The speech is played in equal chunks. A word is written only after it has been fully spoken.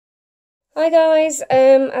Hi guys,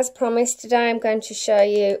 as promised today I'm going to show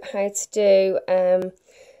you how to do,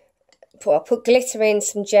 put glitter in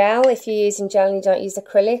some gel. If you're using gel and you don't use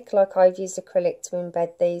acrylic, like I've used acrylic to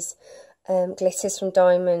embed these glitters from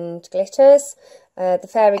Diamond Glitters, the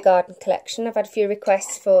Fairy Garden collection. I've had a few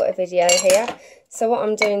requests for a video here. So what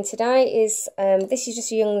I'm doing today is, this is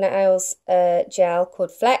just a Young Nails gel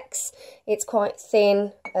called Flex. It's quite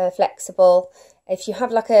thin, flexible. If you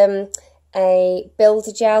have like a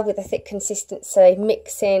builder gel with a thick consistency,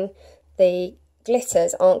 mixing the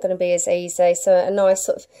glitters aren't going to be as easy. So a nice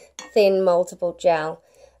sort of thin mouldable gel.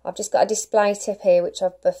 I've just got a display tip here which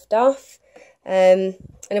I've buffed off. And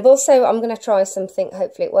I'm going to try something,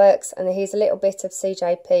 hopefully it works. And here's a little bit of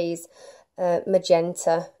CJP's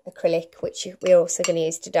magenta acrylic, which we're also going to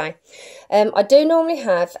use today. I do normally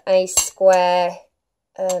have a square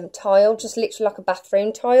tile, just literally like a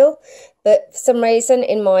bathroom tile, but for some reason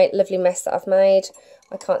in my lovely mess that I've made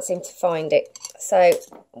I can't seem to find it. So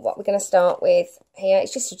what we're going to start with here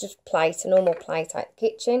is just a plate, a normal plate out the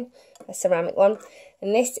kitchen, a ceramic one,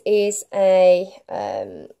 and this is a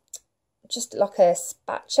just like a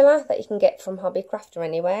spatula that you can get from Hobbycraft or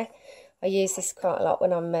anywhere. I use this quite a lot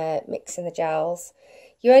when I'm mixing the gels.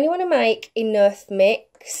 You only want to make enough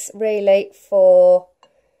mix really for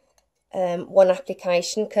one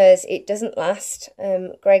application because it doesn't last.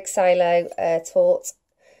 Greg Salo taught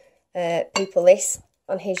people this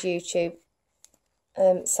on his YouTube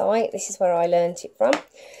site. This is where I learnt it from.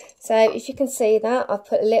 So if you can see that, I've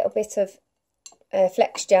put a little bit of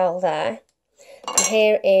Flex gel there. And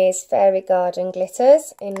here is Fairy Garden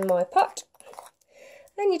glitters in my pot.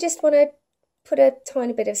 And you just want to put a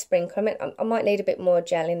tiny bit of sprinkle. I mean, I might need a bit more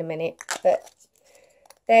gel in a minute, but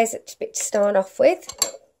there's a bit to start off with.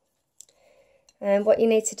 And what you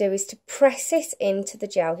need to do is to press it into the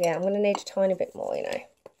gel. Yeah, I'm going to need a tiny bit more, you know.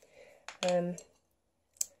 Here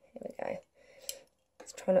we go.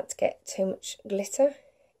 Let's try not to get too much glitter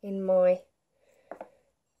in my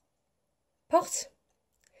pot.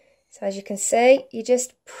 So as you can see, you're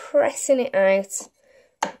just pressing it out,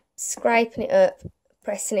 scraping it up,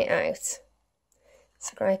 pressing it out.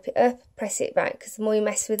 Scrape it up, press it back, because the more you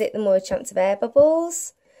mess with it, the more chance of air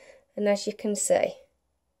bubbles. And as you can see,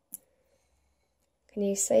 can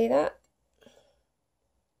you see that?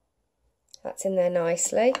 That's in there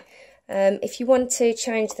nicely. If you want to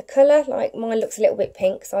change the colour, like mine looks a little bit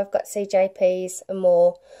pink, so I've got CJP's and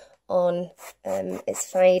more on, it's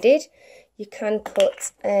faded. You can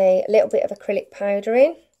put a little bit of acrylic powder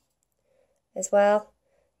in as well.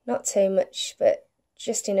 Not too much, but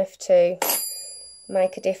just enough to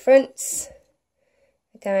make a difference.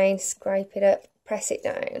 Again, scrape it up, press it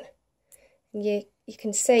down. And you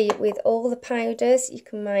can see with all the powders, you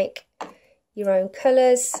can make your own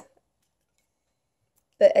colours.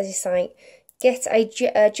 But as you say, get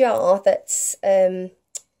a jar that's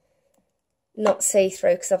not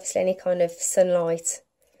see-through, because obviously any kind of sunlight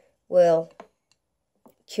will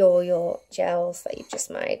cure your gels that you've just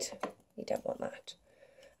made. You don't want that.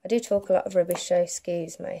 I do talk a lot of rubbish, so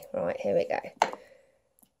excuse me. Right, here we go.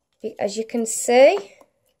 As you can see,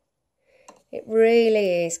 it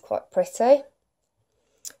really is quite pretty.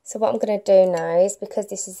 So what I'm going to do now is, because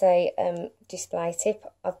this is a display tip,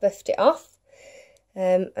 I've buffed it off.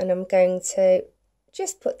 And I'm going to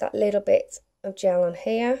just put that little bit of gel on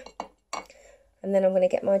here. And then I'm going to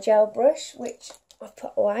get my gel brush, which I've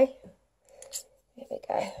put away. Here we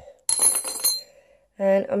go.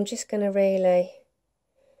 And I'm just going to really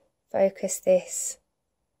focus this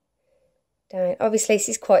down. Obviously this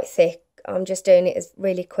is quite thick. I'm just doing it as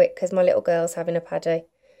really quick because my little girl's having a paddy.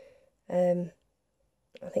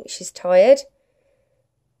 I think she's tired.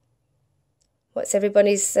 What's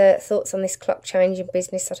everybody's thoughts on this clock changing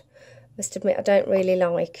business? I must admit I don't really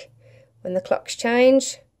like when the clocks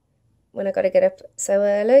change, when I've got to get up so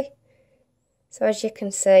early. So as you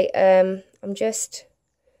can see, I'm just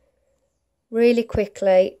really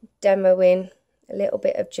quickly demoing a little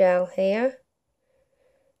bit of gel here.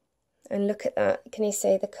 And look at that. Can you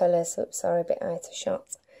see the colours? Oops, sorry, a bit out of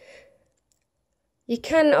shot. You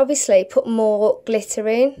can obviously put more glitter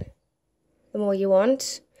in, the more you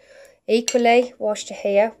want. Equally, whilst you're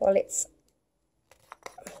here, while it's,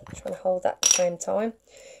 I'm trying to hold that at the same time,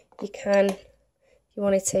 you can, if you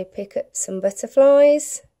wanted to, pick up some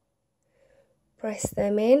butterflies, press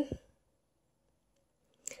them in,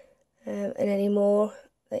 and any more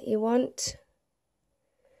that you want.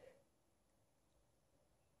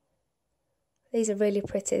 These are really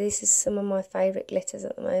pretty. This is some of my favourite glitters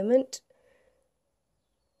at the moment.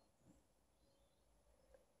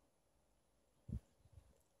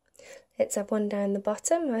 Let's have one down the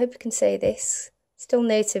bottom. I hope you can see this. Still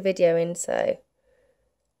new to videoing, so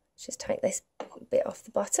Just take this bit off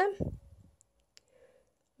the bottom.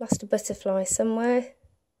 Lost a butterfly somewhere.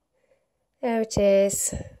 There it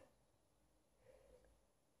is.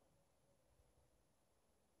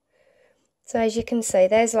 So as you can see,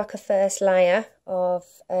 there's like a first layer of,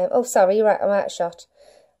 oh sorry, you're right, I'm out of shot.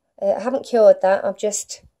 I haven't cured that, I've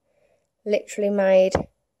just literally made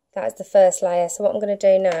that as the first layer. So what I'm going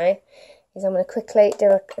to do now is I'm going to quickly do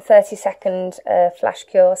a 30-second flash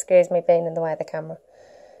cure. Excuse me being in the way of the camera.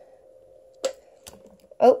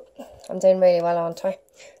 Oh, I'm doing really well, aren't I?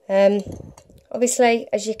 Obviously,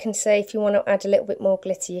 as you can see, if you want to add a little bit more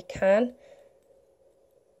glitter, you can.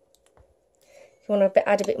 If you want to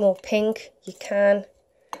add a bit more pink, you can.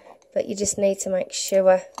 But you just need to make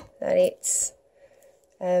sure that it's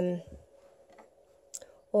all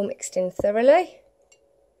mixed in thoroughly.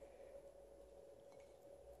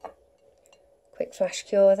 Quick flash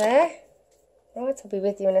cure there. Right, I'll be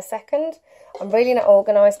with you in a second. I'm really not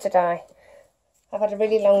organised today. I've had a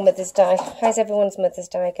really long Mother's Day. How's everyone's Mother's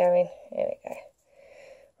Day going? Here we go.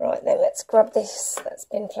 Right then, let's grab this that's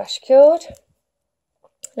been flash cured.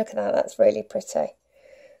 Look at that, that's really pretty.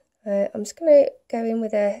 I'm just going to go in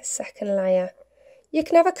with a second layer. You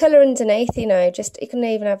can have a colour underneath, you know, just you can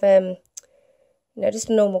even have you know, just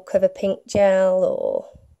a normal cover pink gel or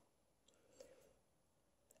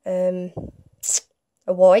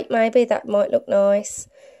a white maybe, that might look nice.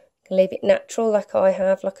 You can leave it natural like I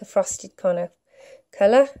have, like a frosted kind of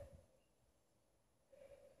colour.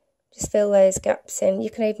 Just fill those gaps in. You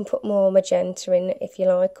can even put more magenta in if you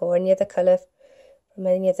like, or any other colour from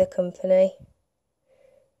any other company.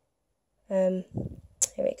 Here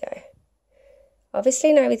we go.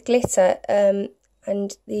 Obviously now with glitter and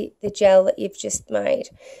the gel that you've just made,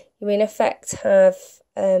 you in effect have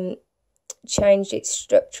changed its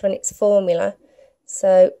structure and its formula.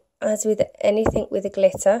 So as with anything with a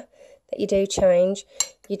glitter that you do change,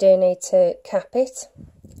 you do need to cap it.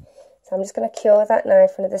 So I'm just going to cure that now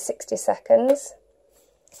for another 60 seconds.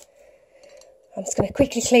 I'm just going to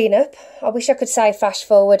quickly clean up. I wish I could say flash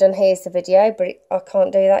forward and here's the video, but I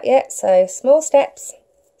can't do that yet. So small steps.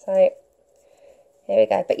 So here we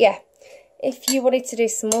go. But yeah, if you wanted to do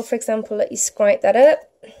some more, for example, let you scrape that up.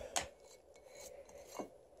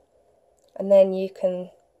 And then you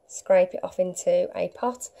can scrape it off into a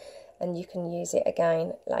pot and you can use it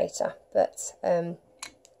again later. But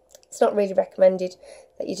it's not really recommended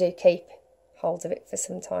that you do keep hold of it for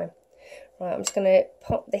some time. Right, I'm just going to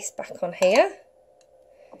pop this back on here,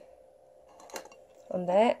 on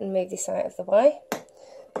there, and move this out of the way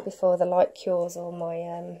before the light cures all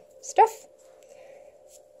my stuff.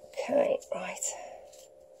 Okay, right.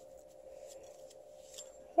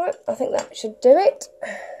 Right, I think that should do it.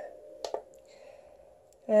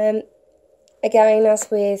 Again, as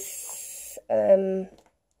with,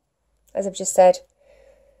 as I've just said,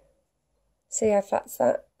 see how flat's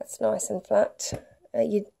that? That's nice and flat.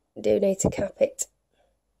 You do need to cap it.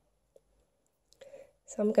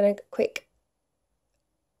 So I'm going to quick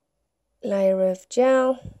layer of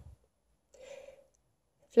gel.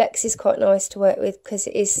 Flex is quite nice to work with because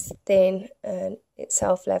it is thin and it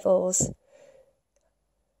self-levels.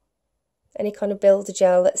 Any kind of builder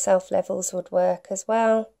gel that self-levels would work as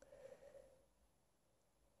well.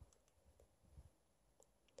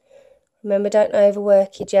 Remember, don't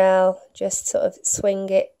overwork your gel, just sort of swing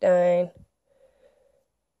it down.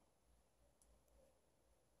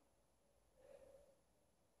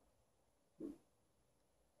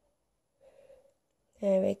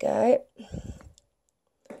 There we go.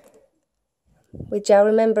 With gel,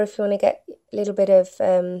 remember, if you want to get a little bit of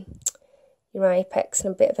your apex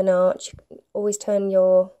and a bit of an arch, you can always turn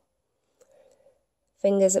your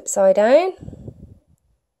fingers upside down.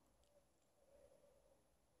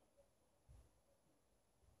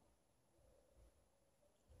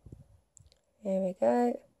 There we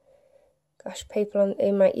go. Gosh, people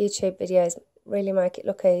who make YouTube videos really make it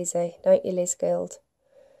look easy, don't you, Liz Guild?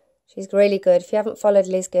 She's really good. If you haven't followed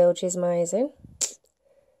Liz Guild, she's amazing.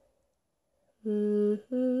 There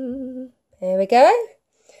we go.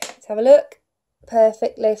 Let's have a look.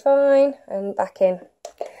 Perfectly fine. And back in.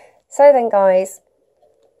 So then, guys,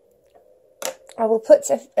 I will put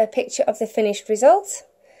a picture of the finished result.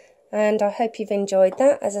 And I hope you've enjoyed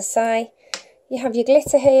that. As I say, you have your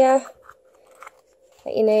glitter here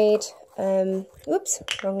that you need. Oops,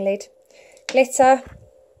 wrong lid. Glitter.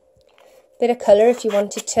 Bit of colour if you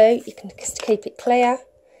wanted to. You can just keep it clear.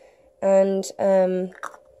 And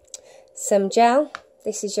some gel.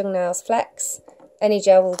 This is Young Nails Flex. Any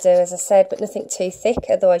gel will do, as I said, but nothing too thick,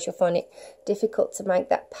 otherwise you'll find it difficult to make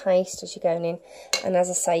that paste as you're going in. And as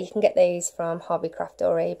I say, you can get these from Hobbycraft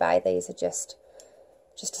or eBay. These are just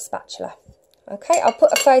a spatula. Okay, I'll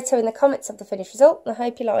put a photo in the comments of the finished result, and I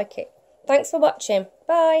hope you like it. Thanks for watching.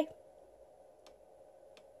 Bye.